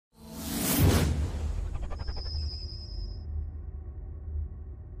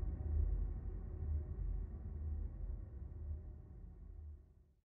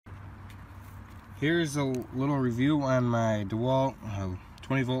Here's a little review on my DEWALT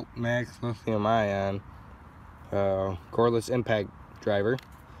 20V max lithium ion cordless impact driver.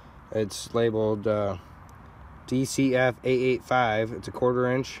 It's labeled DCK240C2 It's a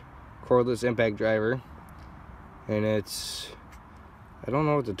 1/4 inch cordless impact driver, and it's, I don't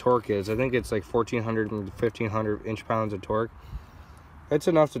know what the torque is. I think it's like 1400 and 1500 inch-pounds of torque. It's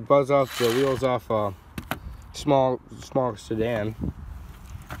enough to buzz off the wheels off a small sedan.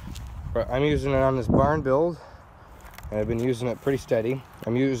 But I'm using it on this barn build, and I've been using it pretty steady.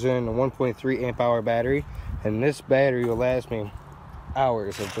 I'm using a 1.3 amp hour battery, and this battery will last me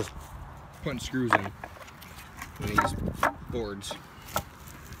hours of just putting screws in these boards.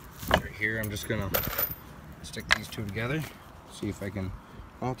 Right here, I'm just gonna stick these two together, see if I can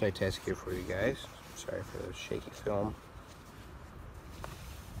multitask here for you guys. Sorry for the shaky film,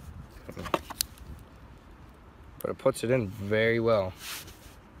 but it puts it in very well.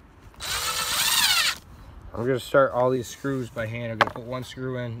 I'm going to start all these screws by hand. I'm going to put one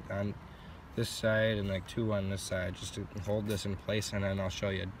screw in on this side and like two on this side just to hold this in place, and then I'll show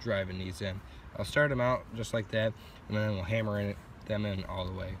you driving these in. I'll start them out just like that, and then we'll hammer them in all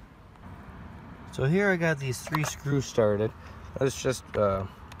the way. So here I got these 3 screws started. Let's just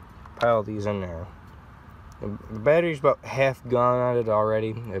pile these in there. The battery's about half gone on it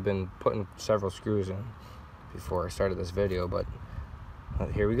already. I've been putting several screws in before I started this video, but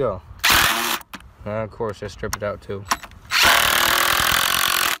here we go. Of course, I strip it out too.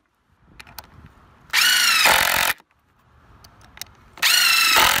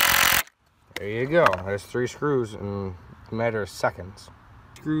 There you go. There's 3 screws in a matter of seconds.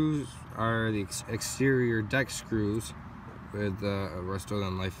 Screws are the exterior deck screws with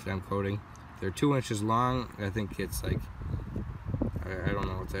Rust-Oleum lifetime coating. They're 2 inches long. I think it's like, I don't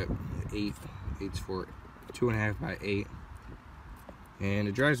know what's that, 8's for 2.5 by 8, and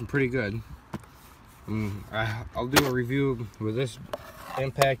it drives them pretty good. I'll do a review with this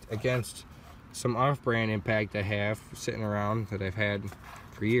impact against some off-brand impact I have sitting around that I've had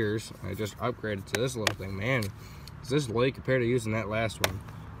for years. I just upgraded to this little thing. Man, is this light compared to using that last one?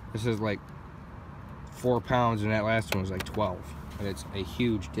 This is like 4 pounds, and that last one was like 12. And it's a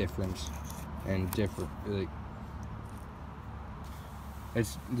huge difference. And the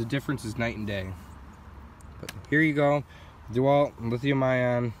difference is night and day. But here you go, DEWALT lithium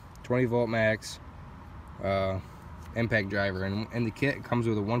ion 20V max impact driver, and in the kit it comes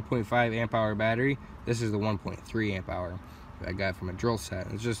with a 1.5 amp hour battery. This is the 1.3 amp hour that I got from a drill set.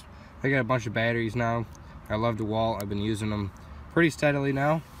 It's just, I got a bunch of batteries now. I love DEWALT. I've been using them pretty steadily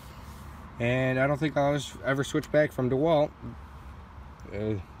now, and I don't think I'll ever switch back from DEWALT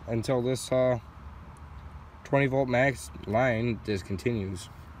until this 20V max line discontinues.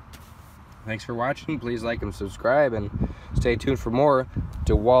 Thanks for watching. Please like and subscribe, and stay tuned for more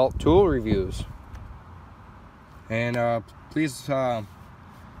DEWALT tool reviews. And please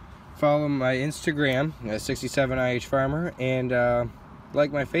follow my Instagram at 67IHFarmer, and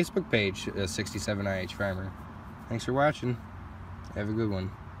like my Facebook page at 67IHFarmer. Thanks for watching. Have a good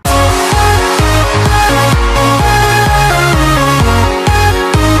one.